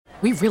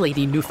We really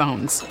need new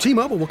phones.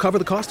 T-Mobile will cover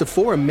the cost of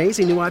 4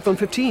 amazing new iPhone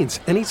 15s,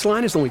 and each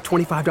line is only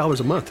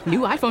 $25 a month. New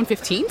iPhone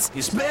 15s?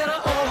 It's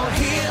better over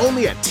here.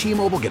 Only at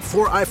T-Mobile, get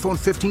 4 iPhone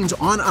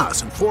 15s on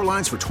us and 4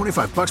 lines for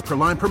 $25 per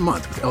line per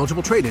month with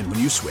eligible trade-in when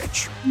you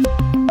switch.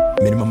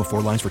 Minimum of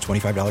 4 lines for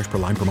 $25 per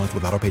line per month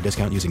with autopay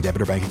discount using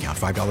debit or bank account.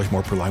 $5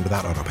 more per line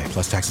without autopay,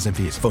 plus taxes and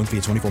fees. Phone fee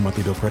at 24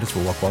 monthly bill credits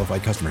for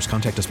well-qualified customers.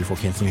 Contact us before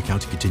canceling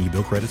account to continue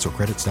bill credits or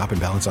credit stop and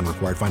balance on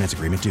required finance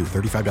agreement due.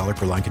 $35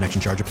 per line connection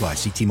charge applies.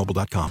 See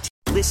T-Mobile.com.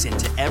 Listen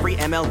to every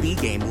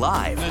MLB game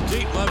live. In the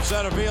deep left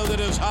center field, it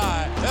is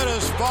high, it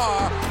is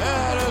far,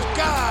 it is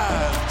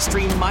gone.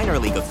 Stream minor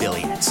league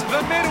affiliates.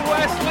 The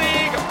Midwest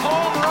League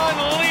home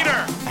run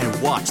leader.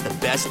 And watch the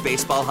best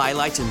baseball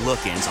highlights and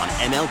look-ins on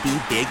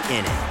MLB Big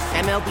Inning.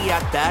 MLB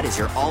At Bat is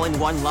your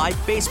all-in-one live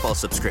baseball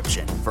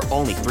subscription for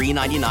only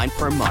 $3.99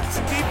 per month.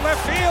 Deep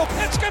left field,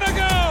 it's gonna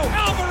go.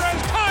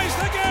 Alvarez ties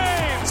the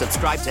game.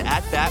 Subscribe to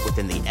At Bat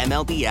within the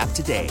MLB app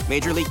today.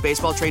 Major League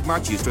Baseball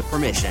trademarks used with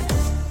permission.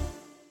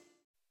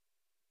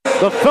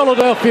 The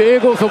Philadelphia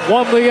Eagles have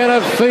won the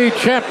NFC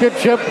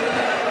Championship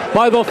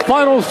by the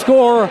final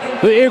score.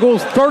 The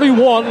Eagles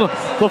 31, the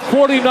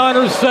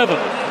 49ers 7.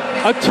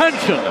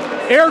 Attention,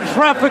 air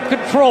traffic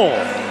control.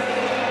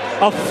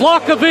 A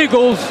flock of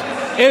Eagles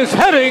is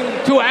heading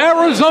to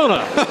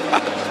Arizona.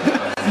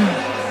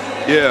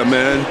 Yeah,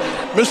 man.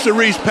 Mr.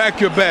 Reese,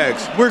 pack your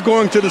bags. We're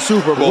going to the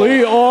Super Bowl.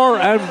 We are,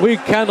 and we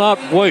cannot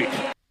wait.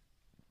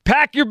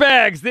 Pack your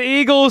bags. The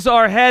Eagles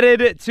are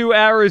headed to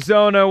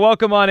Arizona.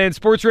 Welcome on in.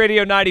 Sports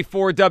Radio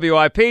 94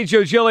 WIP.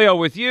 Joe Giglio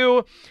with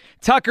you.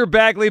 Tucker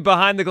Bagley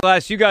behind the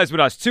glass. You guys with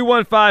us.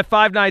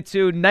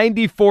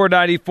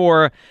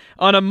 215-592-9494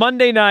 on a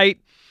Monday night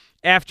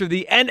after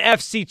the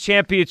NFC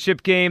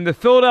Championship game. The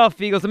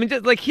Philadelphia Eagles. I mean,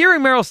 just like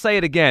hearing Merrill say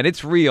it again,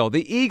 it's real.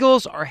 The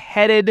Eagles are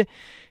headed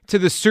to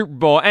the Super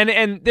Bowl.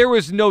 And there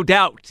was no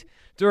doubt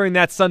during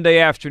that Sunday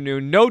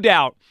afternoon, no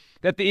doubt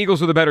that the Eagles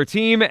were the better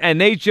team,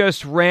 and they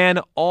just ran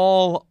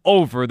all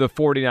over the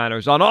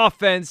 49ers. On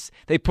offense,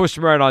 they pushed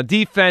them around on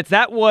defense.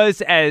 That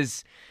was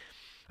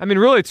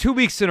really 2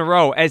 weeks in a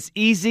row, as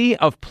easy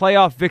of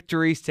playoff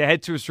victories to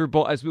head to a Super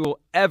Bowl as we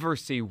will ever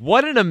see.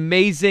 What an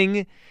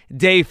amazing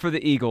day for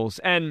the Eagles.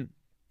 And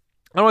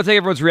I want to take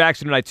everyone's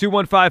reaction tonight.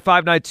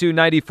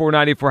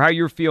 215-592-9494, how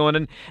you're feeling.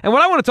 And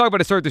what I want to talk about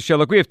to start the show,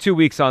 look, we have 2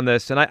 weeks on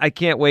this, and I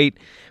can't wait.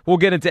 We'll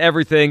get into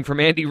everything from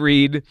Andy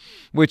Reid,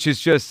 which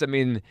is just,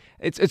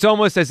 it's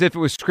almost as if it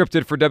was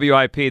scripted for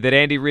WIP, that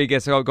Andy Reid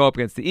gets to go up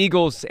against the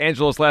Eagles.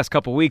 Angelo's last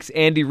couple weeks,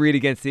 Andy Reid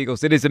against the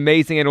Eagles. It is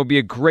amazing, and it'll be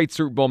a great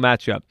Super Bowl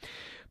matchup.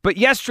 But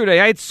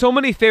yesterday, I had so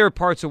many favorite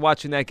parts of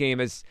watching that game.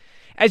 As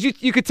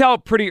you could tell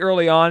pretty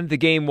early on, the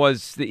game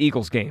was the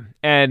Eagles game.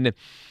 And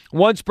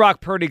once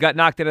Brock Purdy got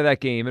knocked out of that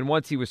game, and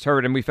once he was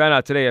hurt, and we found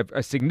out today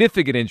a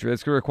significant injury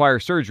that's going to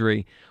require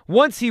surgery,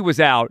 once he was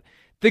out,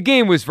 the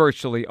game was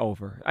virtually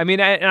over.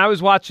 I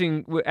was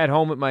watching at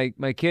home with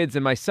my kids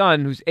and my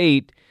son, who's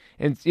 8,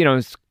 and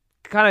is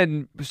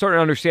kind of starting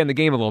to understand the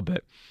game a little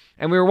bit.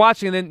 And we were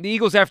watching, and then the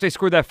Eagles, after they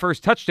scored that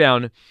first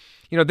touchdown,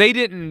 they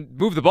didn't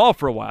move the ball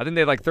for a while. I think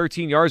they had like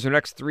 13 yards in their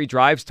next 3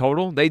 drives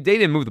total. They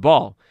didn't move the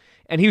ball.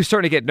 And he was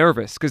starting to get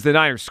nervous because the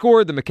Niners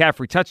scored the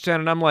McCaffrey touchdown,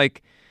 and I'm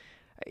like,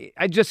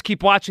 I just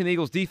keep watching the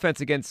Eagles' defense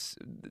against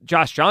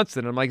Josh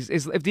Johnson. I'm like,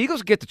 if the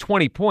Eagles get to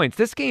 20 points,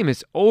 this game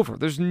is over.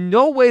 There's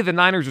no way the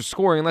Niners are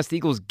scoring unless the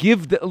Eagles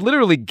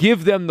literally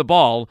give them the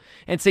ball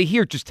and say,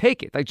 here, just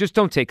take it. Like, just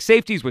don't take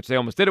safeties, which they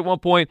almost did at one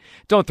point.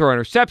 Don't throw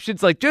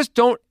interceptions. Like, just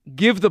don't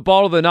give the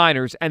ball to the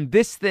Niners, and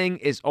this thing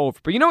is over.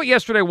 But you know what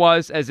yesterday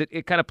was, as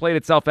it kind of played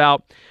itself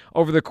out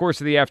over the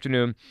course of the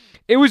afternoon?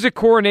 It was a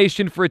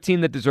coronation for a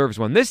team that deserves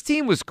one. This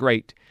team was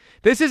great.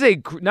 This is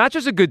not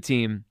just a good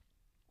team.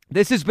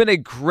 This has been a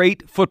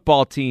great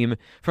football team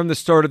from the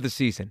start of the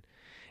season.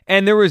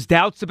 And there was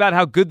doubts about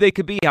how good they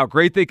could be, how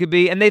great they could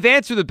be, and they've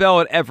answered the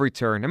bell at every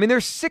turn. They're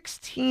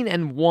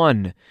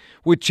 16-1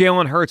 with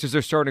Jalen Hurts as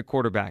their starting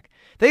quarterback.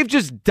 They've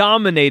just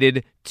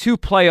dominated 2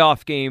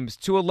 playoff games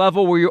to a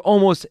level where you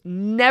almost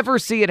never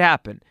see it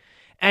happen.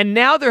 And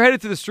now they're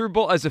headed to the Super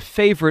Bowl as a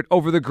favorite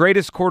over the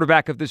greatest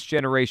quarterback of this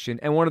generation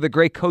and one of the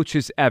great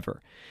coaches ever.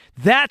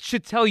 That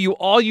should tell you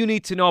all you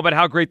need to know about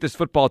how great this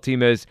football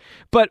team is.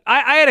 But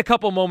I had a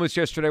couple moments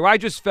yesterday where I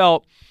just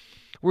felt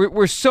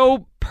we're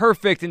so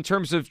perfect in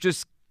terms of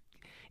just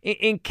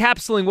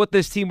encapsulating what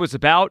this team was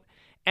about.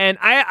 And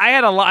I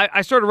had a lot.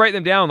 I started writing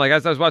them down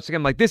as I was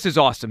watching them. This is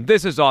awesome.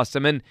 This is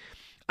awesome. And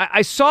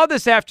I saw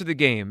this after the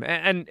game,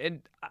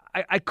 and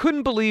I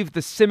couldn't believe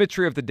the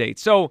symmetry of the date.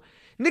 So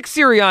Nick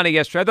Sirianni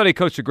yesterday, I thought he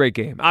coached a great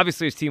game.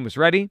 Obviously, his team was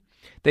ready.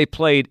 They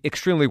played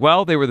extremely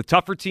well. They were the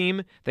tougher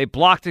team. They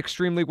blocked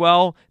extremely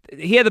well.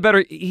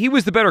 He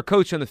was the better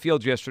coach on the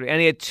field yesterday,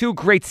 and he had 2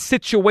 great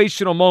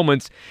situational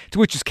moments to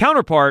which his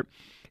counterpart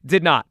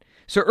did not.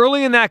 So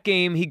early in that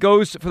game, he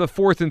goes for the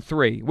 4th and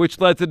 3, which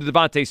led to the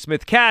Devontae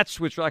Smith catch,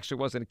 which actually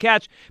wasn't a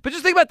catch. But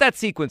just think about that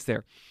sequence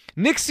there.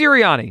 Nick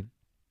Sirianni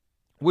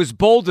was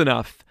bold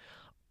enough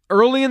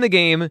early in the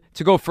game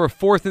to go for a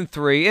 4th and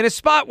 3 in a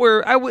spot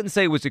where I wouldn't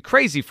say it was a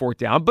crazy 4th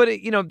down, but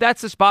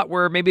that's a spot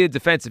where maybe a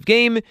defensive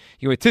game,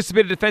 you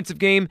anticipate a defensive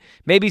game,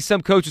 maybe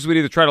some coaches would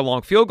either try a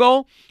long field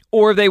goal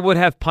or they would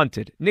have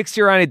punted. Nick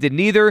Sirianni did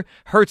neither.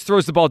 Hurts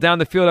throws the ball down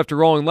the field after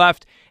rolling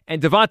left,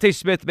 and Devontae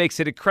Smith makes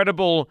an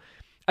incredible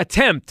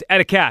attempt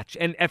at a catch.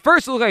 And at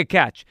first it looked like a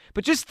catch,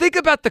 but just think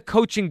about the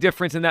coaching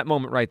difference in that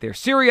moment right there.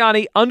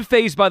 Sirianni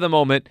unfazed by the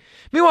moment.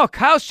 Meanwhile,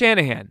 Kyle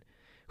Shanahan,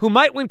 who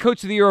might win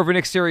Coach of the Year over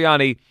Nick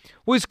Sirianni,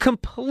 was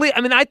complete.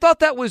 I mean, I thought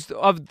that was,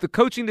 of the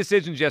coaching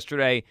decisions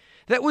yesterday,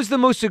 that was the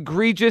most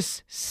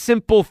egregious,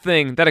 simple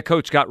thing that a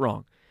coach got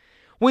wrong.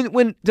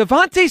 When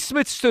Devontae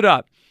Smith stood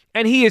up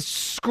and he is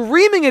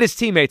screaming at his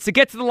teammates to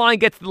get to the line,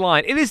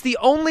 it is the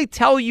only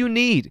tell you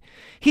need.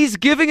 He's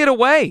giving it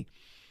away.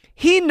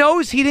 He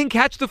knows he didn't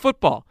catch the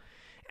football.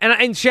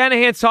 And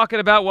Shanahan's talking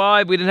about,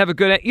 well, we didn't have a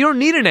good angle. You don't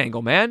need an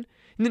angle, man.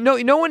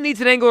 No one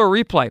needs an angle or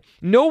a replay.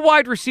 No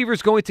wide receiver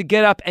is going to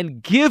get up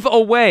and give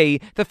away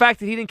the fact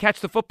that he didn't catch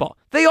the football.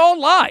 They all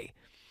lie.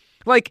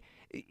 Like,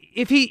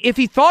 if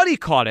he thought he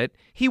caught it,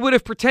 he would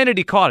have pretended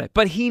he caught it.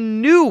 But he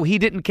knew he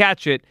didn't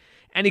catch it,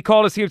 and he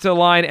called his team to the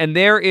line, and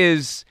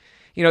there's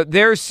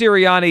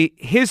Sirianni,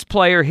 his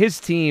player, his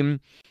team,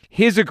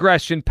 his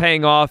aggression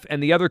paying off,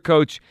 and the other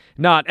coach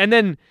not. And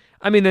then,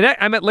 I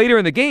meant later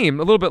in the game,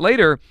 a little bit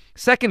later,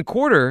 second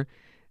quarter,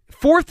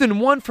 4th and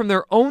 1 from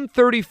their own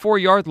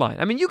 34-yard line.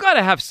 I mean, you got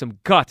to have some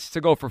guts to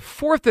go for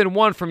 4th and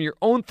 1 from your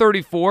own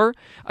 34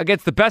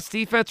 against the best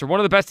defense or one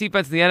of the best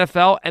defenses in the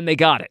NFL, and they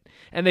got it.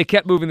 And they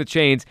kept moving the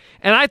chains.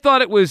 And I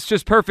thought it was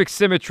just perfect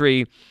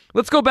symmetry.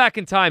 Let's go back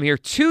in time here.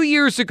 2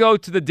 years ago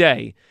to the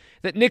day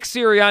that Nick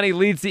Sirianni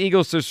leads the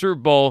Eagles to the Super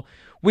Bowl,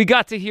 we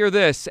got to hear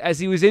this as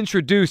he was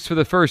introduced for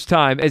the first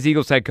time as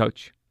Eagles head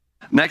coach.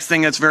 Next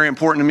thing that's very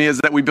important to me is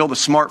that we build a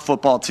smart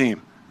football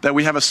team. That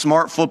we have a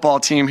smart football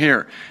team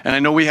here. And I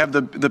know we have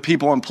the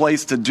people in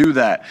place to do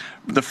that.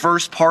 The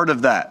first part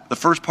of that, the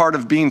first part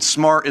of being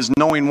smart is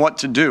knowing what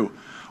to do.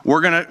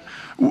 We're gonna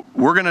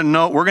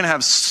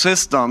have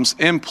systems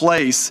in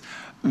place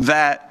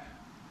that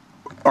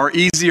are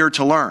easier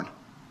to learn.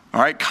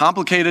 All right,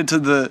 complicated to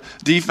the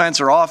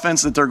defense or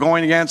offense that they're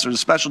going against or the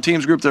special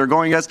teams group they're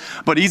going against,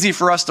 but easy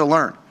for us to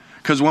learn.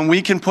 Because when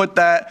we can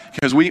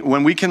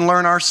when we can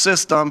learn our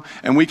system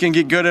and we can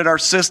get good at our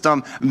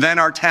system, then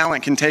our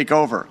talent can take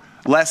over.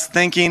 Less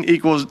thinking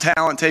equals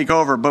talent take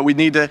over, but we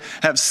need to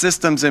have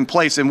systems in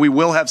place, and we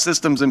will have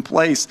systems in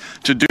place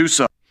to do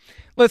so.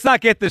 Let's not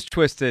get this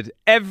twisted.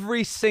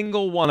 Every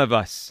single one of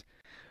us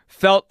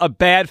felt a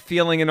bad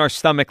feeling in our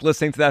stomach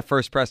listening to that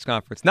first press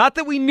conference. Not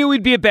that we knew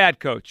he'd be a bad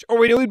coach or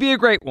we knew he'd be a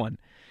great one,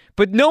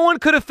 but no one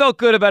could have felt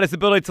good about his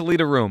ability to lead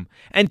a room.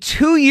 And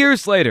 2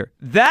 years later,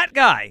 that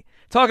guy,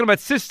 talking about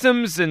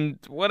systems and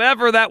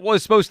whatever that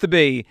was supposed to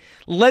be,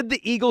 led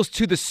the Eagles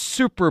to the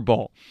Super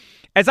Bowl.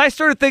 As I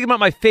started thinking about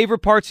my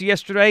favorite parts of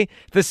yesterday,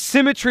 the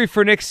symmetry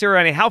for Nick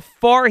Sirianni, how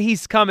far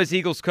he's come as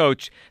Eagles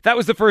coach, that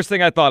was the first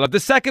thing I thought of. The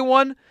second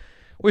one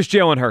was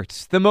Jalen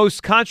Hurts, the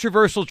most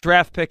controversial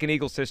draft pick in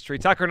Eagles history.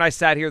 Tucker and I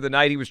sat here the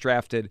night he was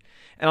drafted,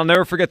 and I'll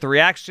never forget the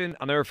reaction.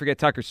 I'll never forget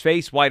Tucker's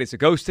face, white as a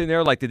ghost in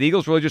there, like, did the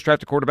Eagles really just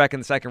draft a quarterback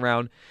in the second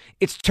round?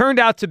 It's turned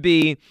out to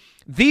be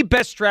the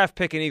best draft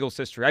pick in Eagles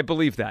history. I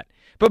believe that.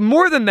 But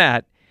more than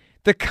that,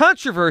 the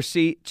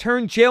controversy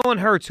turned Jalen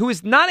Hurts, who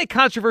is not a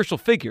controversial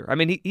figure, I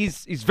mean,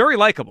 he's very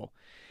likable,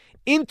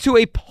 into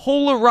a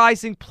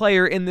polarizing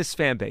player in this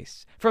fan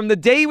base. From the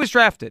day he was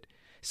drafted,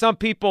 some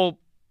people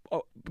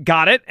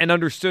got it and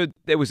understood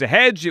it was a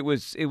hedge. It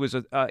was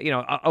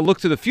a look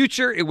to the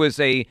future. It was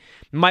we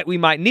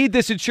might need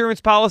this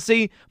insurance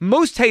policy.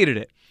 Most hated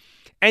it.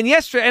 And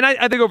yesterday, and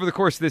I think over the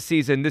course of this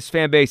season, this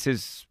fan base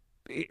has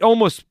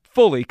almost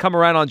fully come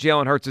around on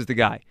Jalen Hurts as the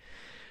guy.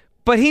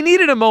 But he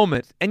needed a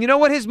moment. And you know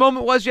what his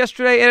moment was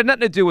yesterday? It had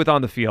nothing to do with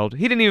on the field.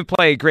 He didn't even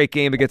play a great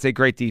game against a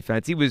great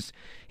defense.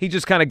 He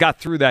just kind of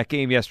got through that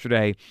game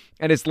yesterday.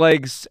 And his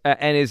legs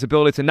and his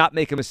ability to not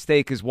make a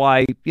mistake is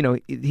why,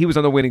 he was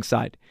on the winning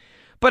side.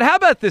 But how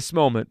about this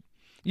moment?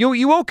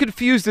 You won't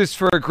confuse this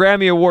for a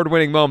Grammy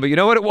Award-winning moment. You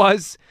know what it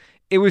was?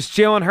 It was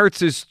Jalen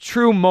Hurts'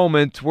 true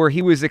moment where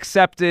he was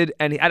accepted.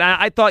 And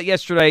I thought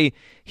yesterday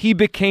he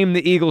became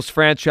the Eagles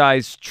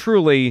franchise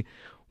truly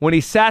when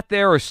he sat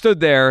there or stood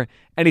there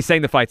and he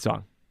sang the fight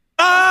song.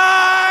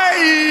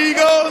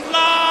 Eagles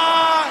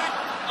fly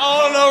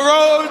on the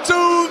road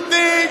to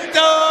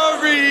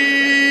victory.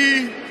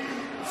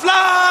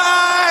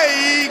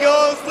 Fly,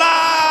 Eagles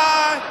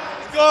fly.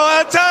 Score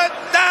a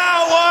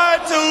touchdown,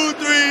 1, 2,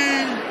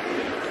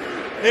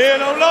 3. Hit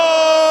them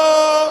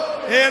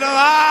low, hit them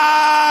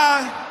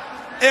high,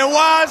 and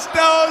watch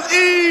those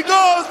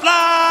Eagles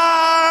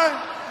fly.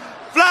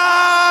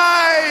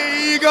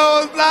 Fly,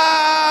 Eagles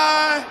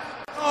fly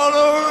on the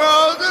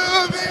road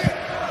to victory.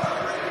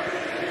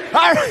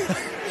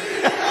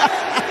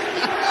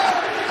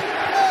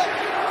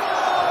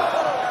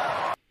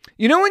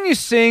 You know when you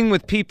sing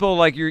with people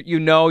like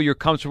you're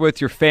comfortable with,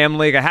 your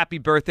family, like a happy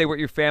birthday with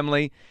your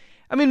family,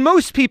 I mean,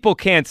 most people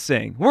can't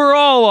sing. We're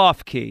all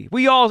off key.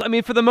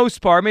 For the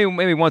most part,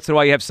 maybe once in a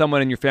while you have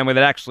someone in your family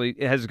that actually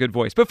has a good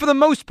voice. But for the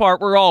most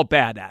part, we're all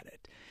bad at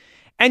it.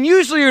 And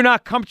usually you're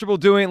not comfortable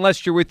doing it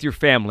unless you're with your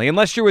family,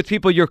 unless you're with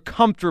people you're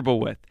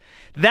comfortable with.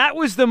 That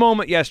was the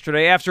moment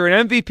yesterday after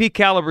an MVP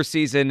caliber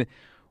season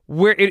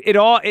where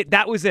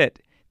that was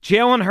it.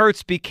 Jalen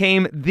Hurts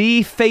became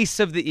the face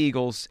of the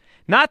Eagles.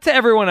 Not to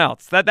everyone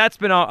else. That's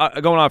been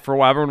going on for a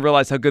while. Everyone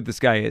realized how good this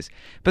guy is.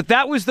 But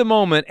that was the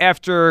moment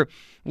after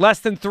less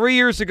than 3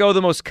 years ago,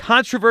 the most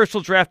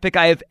controversial draft pick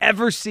I have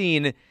ever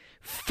seen,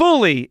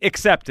 fully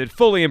accepted,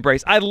 fully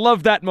embraced. I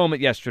loved that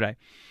moment yesterday.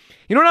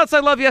 You know what else I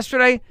loved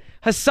yesterday?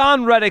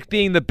 Hassan Reddick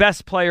being the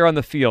best player on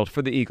the field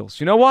for the Eagles.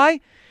 You know why?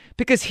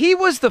 Because he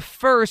was the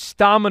first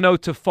domino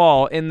to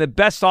fall in the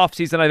best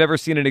offseason I've ever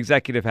seen an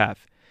executive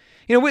have.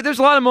 You know, there's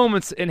a lot of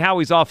moments in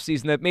Howie's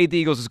offseason that made the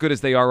Eagles as good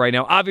as they are right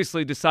now.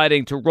 Obviously,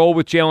 deciding to roll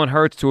with Jalen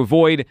Hurts to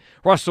avoid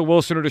Russell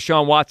Wilson or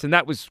Deshaun Watson,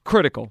 that was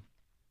critical.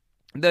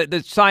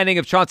 The signing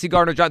of Chauncey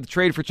Gardner-Johnson, the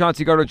trade for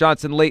Chauncey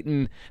Gardner-Johnson late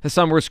in the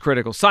summer was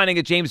critical. Signing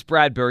of James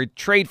Bradbury,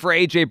 trade for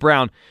A.J.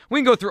 Brown. We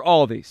can go through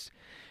all of these.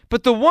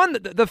 But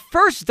the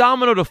first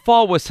domino to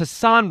fall was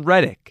Hassan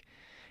Reddick.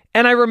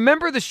 And I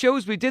remember the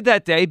shows we did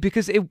that day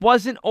because it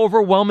wasn't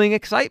overwhelming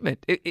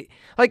excitement.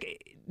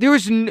 There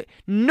was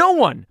no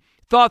one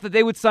thought that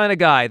they would sign a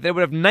guy that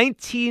would have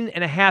 19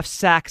 and a half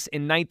sacks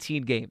in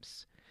 19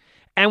 games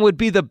and would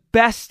be the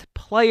best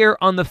player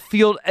on the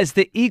field as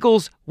the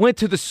Eagles went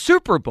to the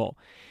Super Bowl.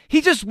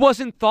 He just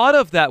wasn't thought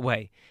of that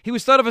way. He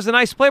was thought of as a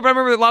nice player, but I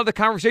remember a lot of the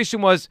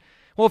conversation was,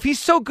 well, if he's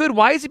so good,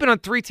 why has he been on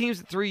 3 teams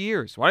in 3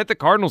 years? Why did the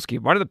Cardinals keep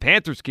him? Why did the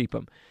Panthers keep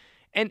him?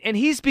 And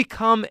he's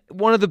become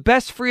one of the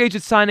best free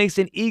agent signings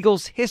in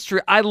Eagles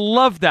history. I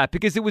love that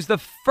because it was the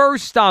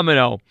first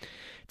domino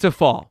to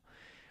fall.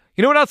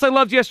 You know what else I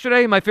loved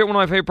yesterday? One of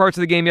my favorite parts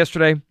of the game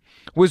yesterday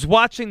was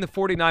watching the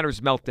 49ers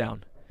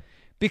meltdown.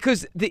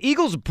 Because the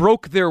Eagles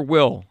broke their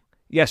will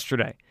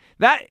yesterday.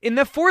 That in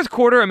the fourth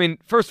quarter,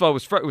 first of all,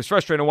 it was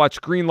frustrating to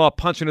watch Greenlaw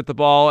punching at the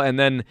ball, and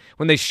then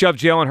when they shoved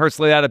Jalen Hurts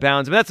late out of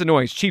bounds, that's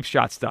annoying. It's cheap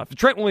shot stuff.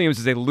 Trent Williams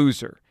is a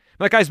loser.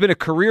 That guy's been a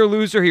career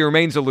loser. He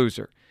remains a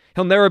loser.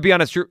 He'll never be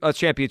on a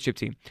championship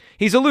team.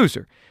 He's a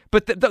loser.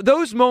 But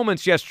those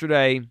moments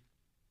yesterday,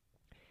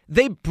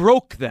 they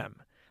broke them.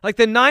 Like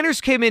the Niners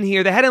came in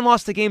here, they hadn't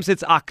lost a game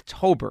since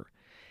October.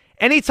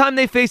 Anytime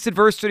they faced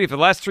adversity for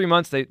the last 3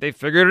 months, they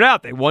figured it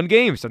out. They won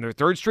games on their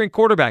third-string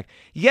quarterback.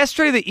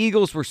 Yesterday, the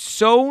Eagles were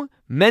so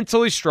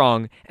mentally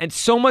strong and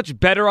so much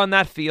better on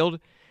that field,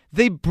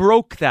 they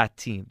broke that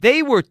team.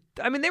 They were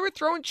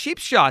throwing cheap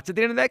shots at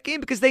the end of that game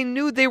because they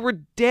knew they were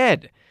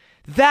dead.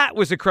 That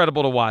was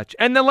incredible to watch.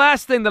 And the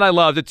last thing that I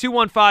loved, the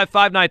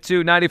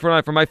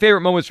 215-592-9494, my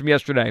favorite moments from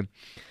yesterday,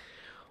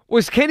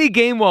 was Kenny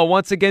Gainwell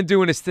once again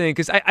doing his thing.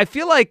 Because I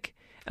feel like,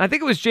 and I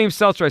think it was James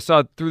Seltzer I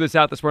saw threw this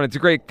out this morning. It's a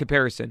great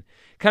comparison.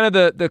 Kind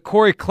of the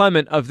Corey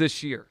Clement of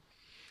this year.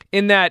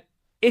 In that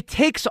it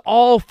takes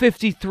all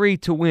 53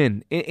 to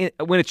win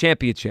a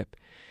championship.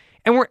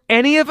 And were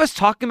any of us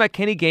talking about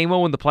Kenny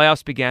Gainwell when the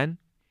playoffs began?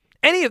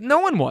 No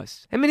one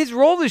was. His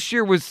role this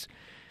year was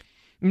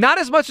not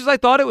as much as I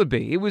thought it would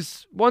be. It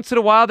was once in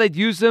a while they'd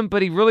use him,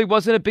 but he really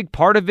wasn't a big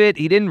part of it.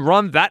 He didn't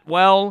run that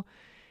well.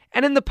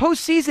 And in the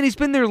postseason, he's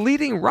been their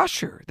leading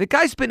rusher. The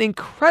guy's been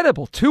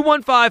incredible.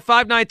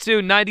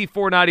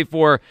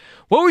 215-592-9494.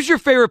 What was your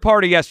favorite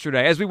part of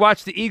yesterday as we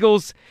watched the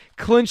Eagles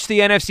clinch the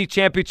NFC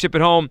Championship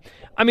at home?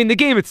 The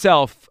game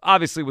itself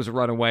obviously was a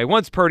runaway.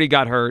 Once Purdy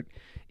got hurt,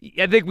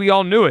 I think we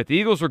all knew it. The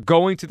Eagles were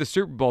going to the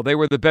Super Bowl. They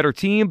were the better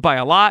team by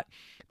a lot.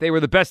 They were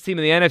the best team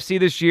in the NFC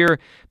this year.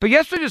 But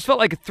yesterday just felt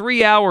like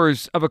 3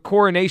 hours of a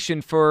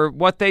coronation for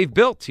what they've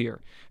built here.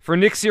 For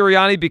Nick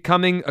Sirianni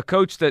becoming a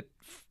coach that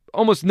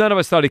almost none of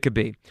us thought he could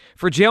be.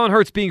 For Jalen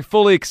Hurts being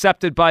fully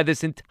accepted by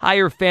this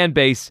entire fan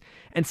base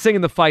and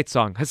singing the fight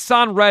song.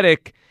 Hassan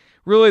Reddick,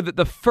 really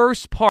the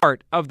first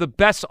part of the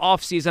best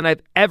offseason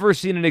I've ever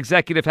seen an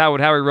executive have with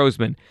Howie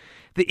Roseman.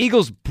 The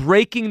Eagles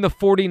breaking the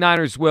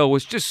 49ers' will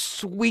was just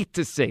sweet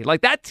to see.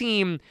 Like, that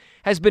team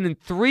has been in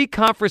 3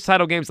 conference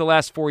title games the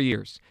last 4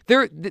 years. They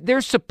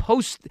were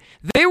supposed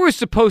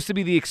to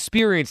be the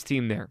experienced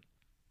team there.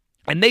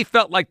 And they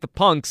felt like the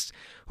punks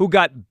who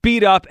got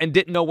beat up and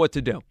didn't know what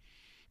to do.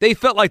 They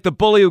felt like the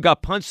bully who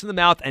got punched in the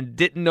mouth and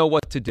didn't know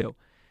what to do.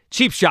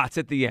 Cheap shots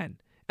at the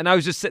end. And I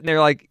was just sitting there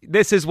like,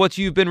 this is what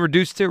you've been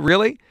reduced to?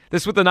 Really?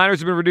 This is what the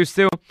Niners have been reduced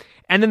to?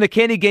 And then the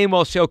Kenny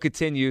Gainwell show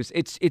continues.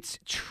 It's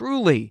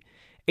truly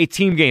a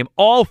team game.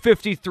 All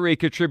 53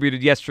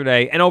 contributed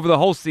yesterday and over the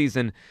whole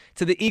season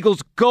to the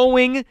Eagles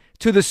going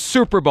to the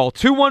Super Bowl.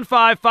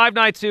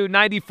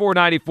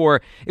 215-592-9494.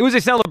 It was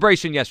a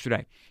celebration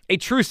yesterday. A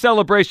true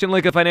celebration,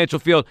 Lincoln Financial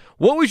Field.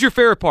 What was your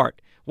favorite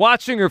part?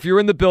 Watching, or if you're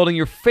in the building,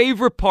 your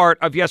favorite part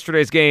of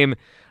yesterday's game?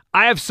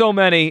 I have so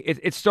many.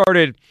 It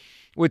started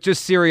with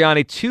just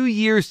Sirianni 2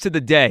 years to the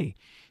day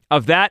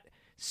of that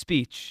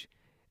speech.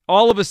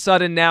 All of a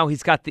sudden now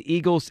he's got the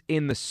Eagles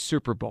in the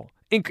Super Bowl.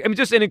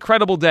 Just an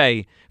incredible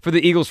day for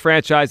the Eagles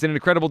franchise and an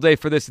incredible day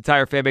for this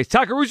entire fan base.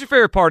 Tucker, what was your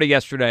favorite part of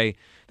yesterday?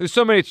 There's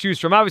so many to choose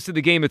from. Obviously,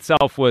 the game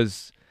itself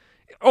was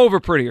over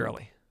pretty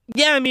early.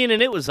 Yeah, I mean,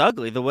 and it was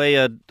ugly. The way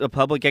a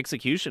public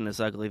execution is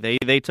ugly.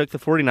 They took the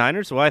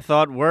 49ers, who I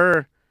thought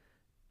were,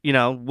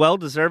 well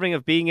deserving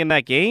of being in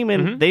that game,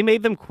 and they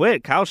made them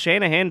quit. Kyle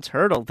Shanahan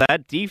turtled.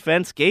 That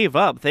defense gave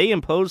up. They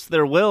imposed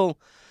their will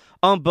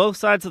on both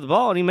sides of the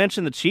ball. And he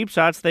mentioned the cheap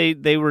shots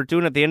they were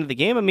doing at the end of the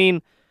game. I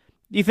mean,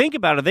 you think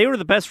about it, they were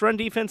the best run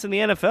defense in the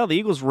NFL. The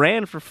Eagles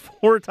ran for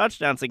 4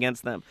 touchdowns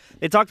against them.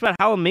 They talked about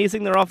how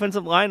amazing their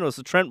offensive line was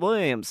with Trent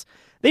Williams.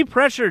 They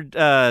pressured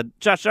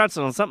Josh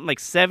Johnson on something like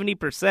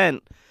 70%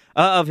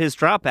 of his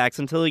dropbacks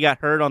until he got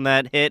hurt on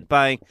that hit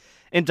by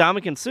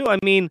Ndamukong Suh. I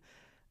mean,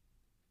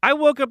 I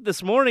woke up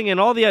this morning and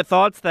all the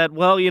thoughts that, the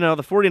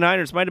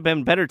 49ers might have been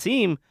a better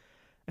team.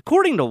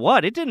 According to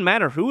what? It didn't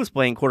matter who was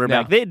playing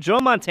quarterback. They had Joe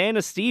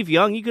Montana, Steve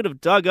Young. You could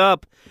have dug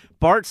up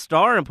Bart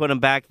Starr and put him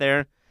back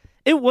there.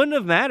 It wouldn't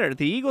have mattered.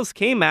 The Eagles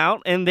came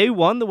out and they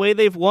won the way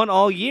they've won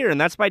all year,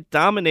 and that's by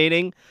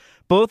dominating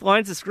both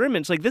lines of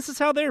scrimmage. Like, this is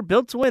how they were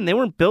built to win. They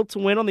weren't built to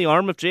win on the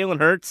arm of Jalen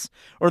Hurts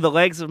or the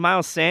legs of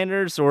Miles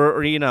Sanders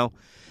or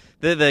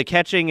the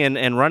catching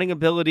and running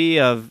ability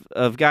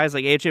of guys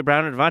like A.J.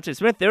 Brown and Devontae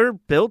Smith. They were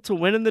built to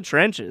win in the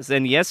trenches.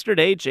 And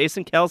yesterday,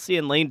 Jason Kelce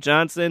and Lane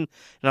Johnson,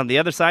 and on the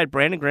other side,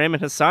 Brandon Graham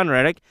and Hassan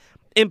Reddick,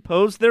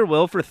 imposed their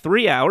will for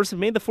 3 hours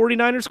and made the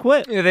 49ers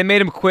quit. Yeah, they made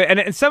them quit.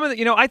 And some of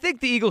the, I think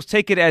the Eagles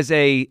take it as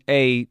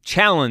a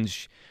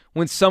challenge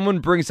when someone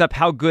brings up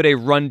how good a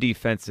run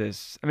defense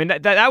is. I mean,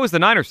 that was the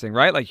Niners thing,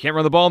 right? Like, you can't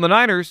run the ball in the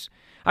Niners.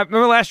 I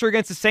remember last year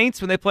against the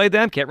Saints when they played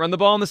them, can't run the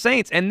ball in the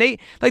Saints. And they,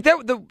 like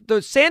that,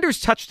 the Sanders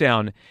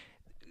touchdown,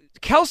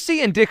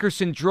 Kelce and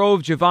Dickerson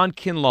drove Javon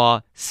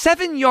Kinlaw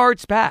 7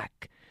 yards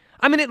back.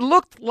 I mean, it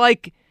looked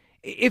like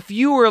if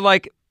you were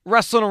like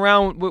wrestling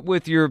around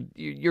with your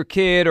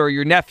kid or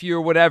your nephew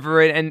or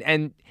whatever,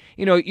 and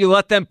you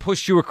let them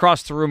push you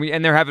across the room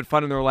and they're having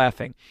fun and they're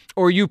laughing,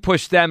 or you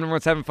push them and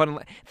everyone's having fun.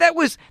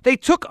 They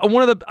took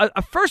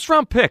a first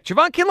round pick.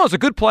 Javon Kinlaw's a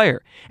good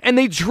player, and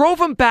they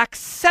drove him back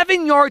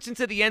 7 yards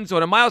into the end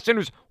zone, and Miles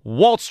Sanders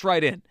waltzed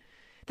right in.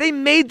 They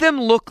made them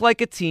look like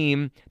a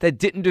team that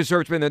didn't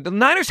deserve to be in there. The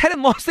Niners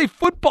hadn't lost a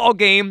football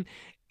game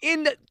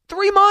in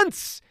 3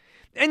 months,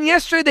 and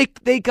yesterday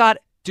they got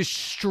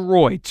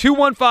destroyed.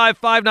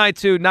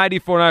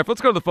 215-592-9494. Let's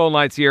go to the phone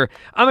lines here.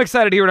 I'm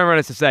excited to hear what everyone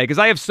has to say because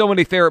I have so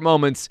many favorite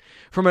moments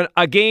from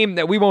a game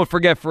that we won't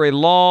forget for a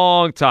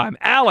long time.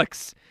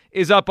 Alex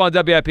is up on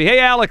WIP. Hey,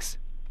 Alex.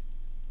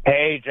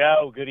 Hey,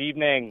 Joe. Good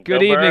evening.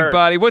 Good evening,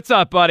 buddy. What's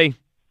up, buddy?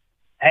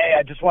 Hey,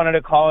 I just wanted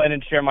to call in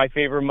and share my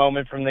favorite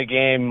moment from the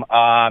game.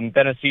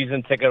 Been a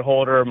season ticket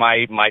holder.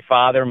 My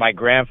father, my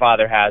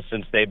grandfather has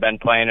since they've been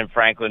playing in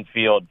Franklin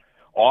Field.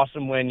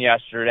 Awesome win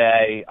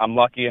yesterday. I'm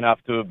lucky enough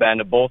to have been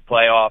to both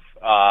playoff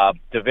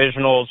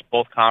divisionals,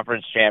 both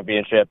conference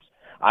championships.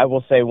 I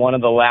will say one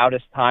of the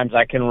loudest times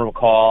I can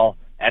recall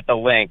at the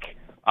Link.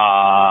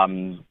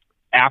 After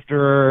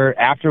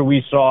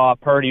we saw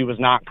Purdy was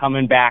not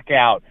coming back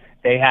out,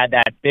 they had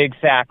that big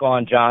sack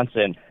on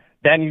Johnson.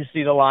 Then you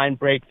see the line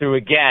break through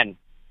again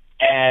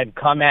and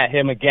come at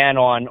him again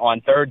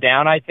on third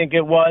down, I think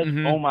it was.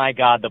 Mm-hmm. Oh, my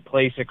God, the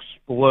place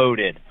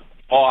exploded.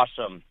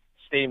 Awesome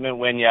statement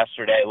win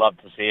yesterday. Love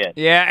to see it.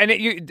 Yeah,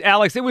 and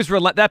Alex, it was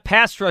that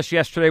pass rush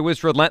yesterday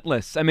was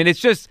relentless. I mean,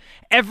 it's just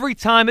every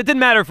time. It didn't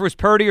matter if it was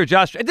Purdy or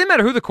Josh. It didn't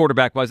matter who the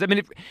quarterback was. I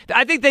mean,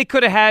 I think they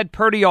could have had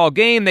Purdy all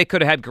game. They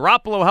could have had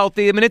Garoppolo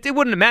healthy. I mean, it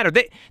wouldn't have mattered.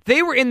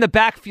 They were in the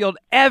backfield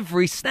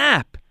every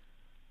snap.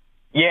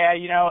 Yeah,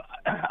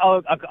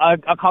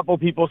 a couple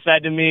people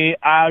said to me,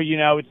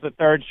 it's the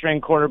third string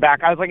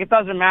quarterback. I was like, it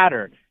doesn't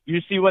matter. You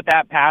see what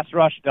that pass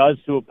rush does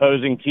to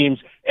opposing teams.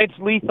 It's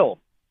lethal.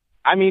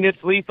 I mean,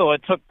 it's lethal.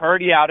 It took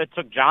Purdy out. It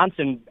took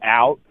Johnson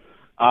out.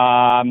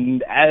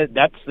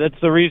 That's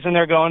the reason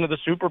they're going to the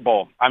Super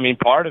Bowl. I mean,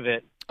 part of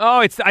it. Oh,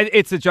 it's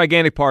a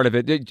gigantic part of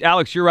it.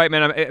 Alex, you're right,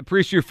 man. I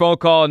appreciate your phone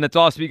call, and that's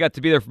awesome. You got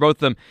to be there for both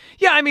of them.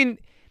 Yeah, I mean,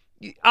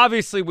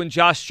 obviously, when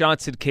Josh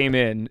Johnson came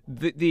in,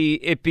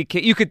 it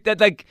became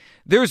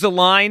there's a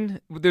line,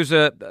 there's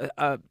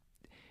a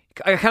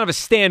kind of a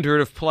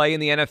standard of play in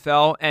the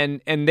NFL,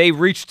 and they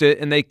reached it,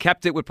 and they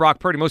kept it with Brock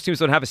Purdy. Most teams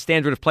don't have a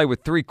standard of play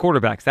with 3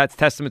 quarterbacks. That's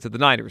testament to the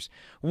Niners.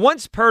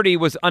 Once Purdy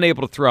was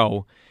unable to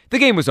throw, the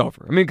game was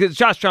over. I mean, because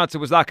Josh Johnson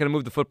was not going to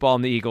move the football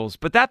in the Eagles.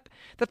 But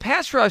the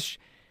pass rush,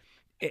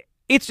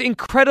 it's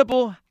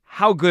incredible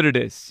how good it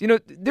is.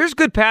 There's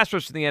good pass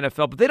rush in the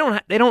NFL, but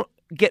they don't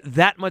get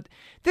that much.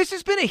 This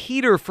has been a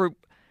heater for.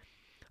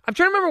 I'm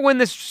trying to remember when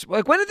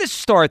did this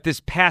start? This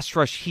pass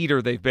rush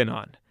heater they've been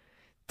on.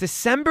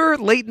 December,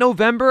 late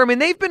November. I mean,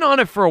 they've been on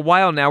it for a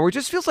while now. Where it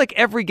just feels like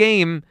every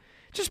game,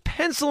 just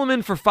pencil them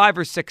in for 5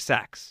 or 6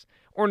 sacks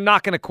or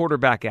knocking a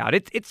quarterback out.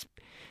 It's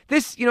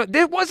this.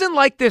 It wasn't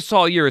like this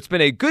all year. It's been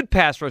a good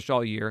pass rush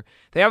all year.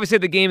 They obviously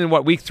had the game in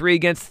week 3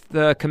 against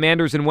the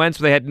Commanders and Wentz,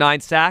 where they had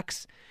 9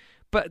 sacks.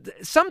 But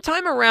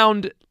sometime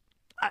around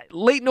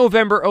late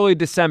November, early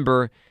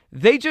December,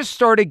 they just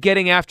started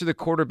getting after the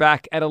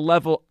quarterback at a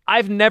level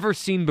I've never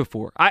seen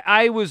before.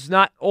 I was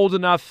not old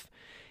enough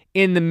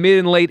in the mid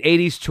and late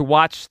 80s to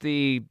watch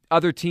the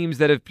other teams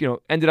that have,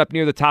 ended up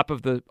near the top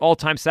of the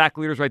all-time sack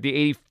leaders, right? The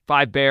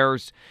 85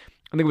 Bears.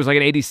 I think it was like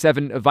an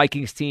 87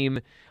 Vikings team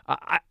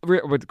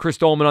with Chris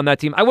Dolman on that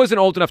team. I wasn't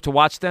old enough to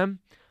watch them.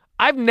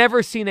 I've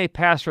never seen a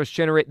pass rush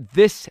generate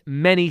this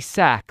many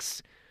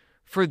sacks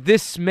for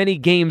this many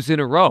games in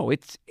a row.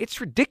 It's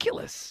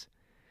ridiculous.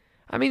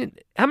 I mean,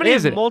 how many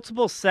is it?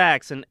 Multiple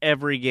sacks in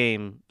every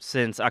game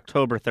since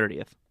October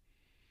 30th.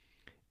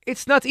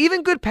 It's nuts.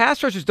 Even good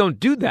pass rushers don't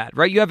do that,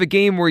 right? You have a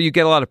game where you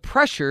get a lot of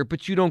pressure,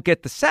 but you don't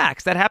get the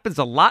sacks. That happens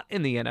a lot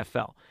in the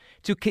NFL.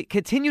 To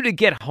continue to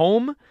get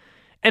home,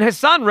 and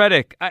Hassan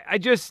Reddick, I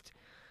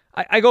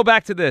go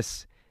back to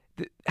this.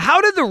 How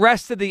did the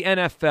rest of the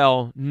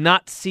NFL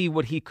not see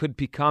what he could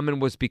become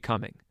and was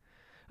becoming?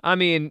 I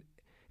mean,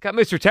 got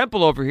Mr.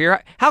 Temple over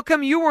here. How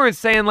come you weren't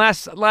saying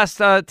last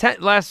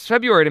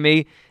February to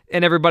me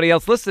and everybody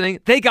else listening,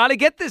 they got to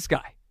get this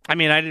guy? I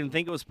mean, I didn't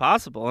think it was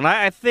possible, and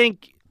I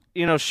think.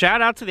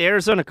 Shout out to the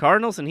Arizona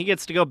Cardinals, and he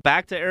gets to go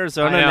back to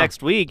Arizona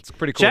next week. It's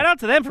pretty cool. Shout out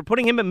to them for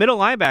putting him at middle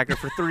linebacker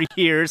for 3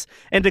 years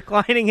and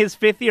declining his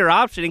 5th-year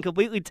option and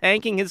completely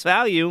tanking his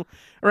value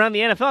around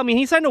the NFL. I mean,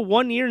 he signed a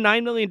 1-year,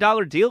 $9 million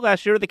deal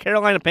last year with the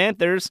Carolina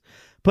Panthers,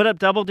 put up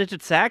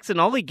double-digit sacks, and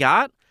all he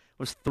got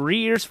was 3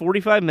 years,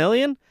 $45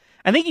 million.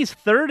 I think he's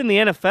 3rd in the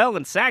NFL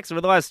in sacks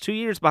over the last 2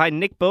 years behind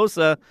Nick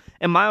Bosa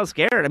and Myles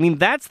Garrett. I mean,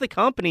 that's the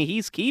company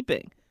he's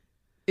keeping.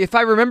 If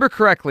I remember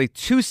correctly,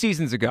 2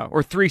 seasons ago,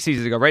 or 3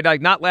 seasons ago, right? Like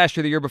not last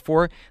year, the year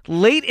before,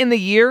 late in the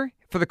year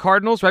for the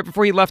Cardinals, right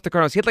before he left the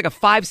Cardinals, he had like a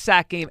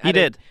 5-sack game. He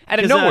did. Out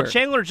of nowhere.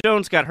 Chandler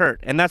Jones got hurt,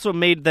 and that's what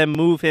made them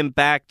move him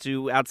back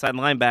to outside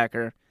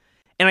linebacker.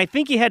 And I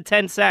think he had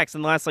 10 sacks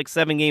in the last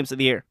 7 games of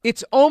the year.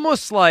 It's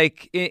almost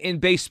like in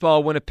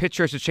baseball when a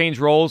pitcher has to change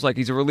roles, like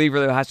he's a reliever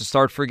that has to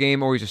start for a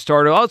game, or he's a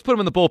starter. Oh, let's put him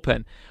in the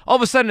bullpen. All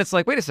of a sudden, it's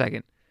like, wait a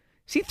second.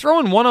 Is he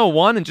throwing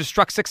 101 and just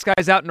struck 6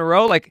 guys out in a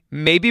row? Like,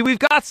 maybe we've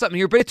got something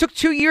here, but it took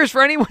 2 years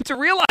for anyone to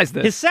realize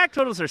this. His sack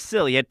totals are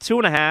silly. He had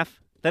 2.5,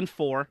 then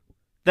 4,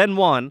 then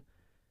 1,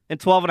 and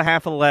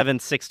 12.5, 11,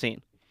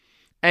 16.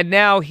 And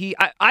now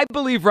I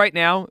believe right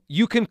now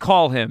you can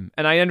call him,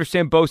 and I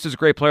understand Bosa's a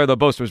great player, though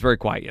Bosa was very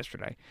quiet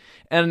yesterday.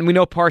 And we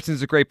know Parsons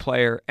is a great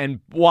player, and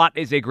Watt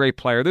is a great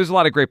player. There's a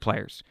lot of great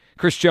players.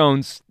 Chris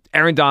Jones,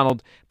 Aaron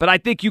Donald. But I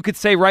think you could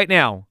say right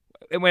now,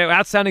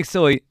 without sounding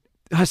silly,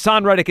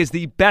 Hassan Reddick is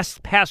the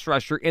best pass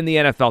rusher in the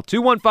NFL.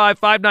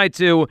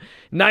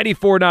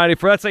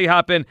 215-592-9494. That's how you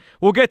hop in.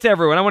 We'll get to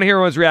everyone. I want to hear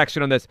everyone's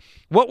reaction on this.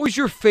 What was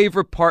your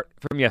favorite part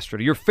from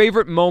yesterday? Your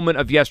favorite moment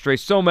of yesterday?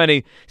 So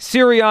many.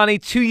 Sirianni,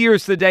 2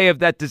 years to the day of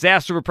that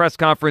disaster of a press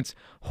conference,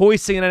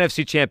 hoisting an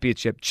NFC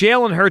championship.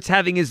 Jalen Hurts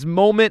having his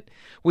moment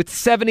with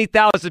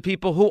 70,000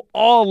 people who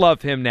all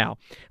love him now.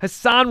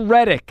 Hassan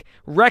Reddick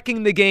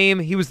wrecking the game.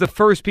 He was the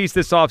first piece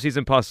this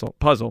offseason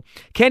puzzle.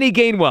 Kenny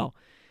Gainwell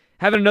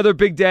having another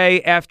big day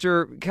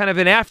after kind of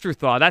an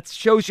afterthought. That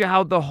shows you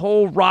how the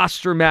whole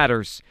roster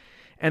matters.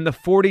 And the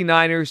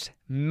 49ers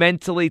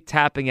mentally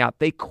tapping out.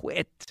 They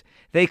quit.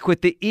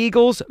 The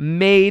Eagles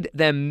made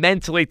them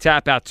mentally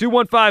tap out.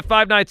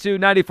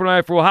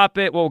 215-592-9494. We'll hop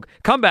it. We'll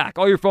come back.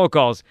 All your phone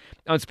calls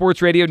on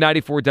Sports Radio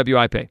 94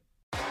 WIP.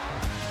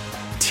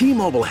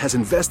 T-Mobile has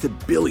invested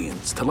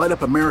billions to light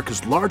up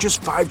America's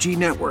largest 5G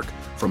network,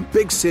 from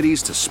big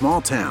cities to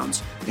small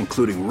towns,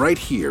 including right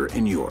here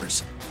in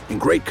yours. And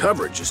great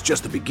coverage is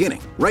just the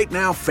beginning. Right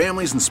now,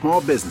 families and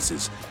small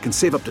businesses can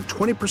save up to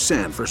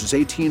 20% versus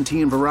AT&T and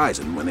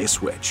Verizon when they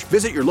switch.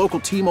 Visit your local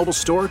T-Mobile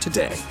store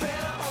today.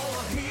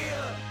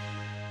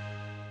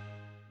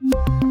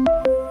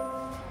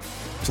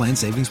 Plan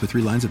savings with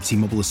 3 lines of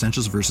T-Mobile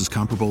Essentials versus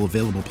comparable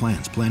available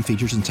plans. Plan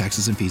features and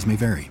taxes and fees may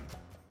vary.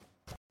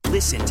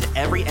 Listen to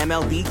every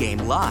MLB game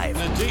live.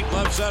 In the deep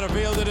left center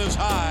field, it is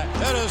high,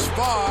 it is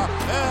far,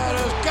 it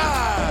is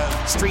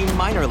gone. Stream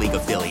minor league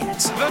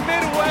affiliates. The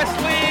Midwest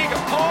League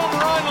home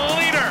run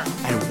leader.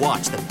 And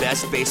watch the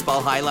best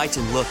baseball highlights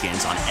and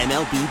look-ins on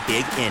MLB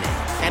Big Inning.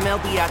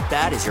 MLB At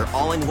Bat is your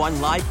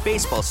all-in-one live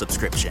baseball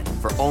subscription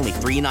for only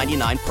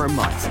 $3.99 per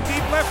month.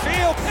 Deep left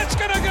field, it's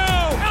gonna go.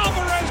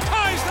 Alvarez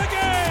ties the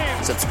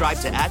game. Subscribe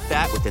to At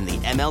Bat within the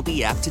MLB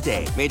app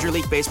today. Major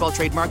League Baseball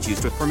trademarks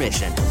used with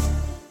permission.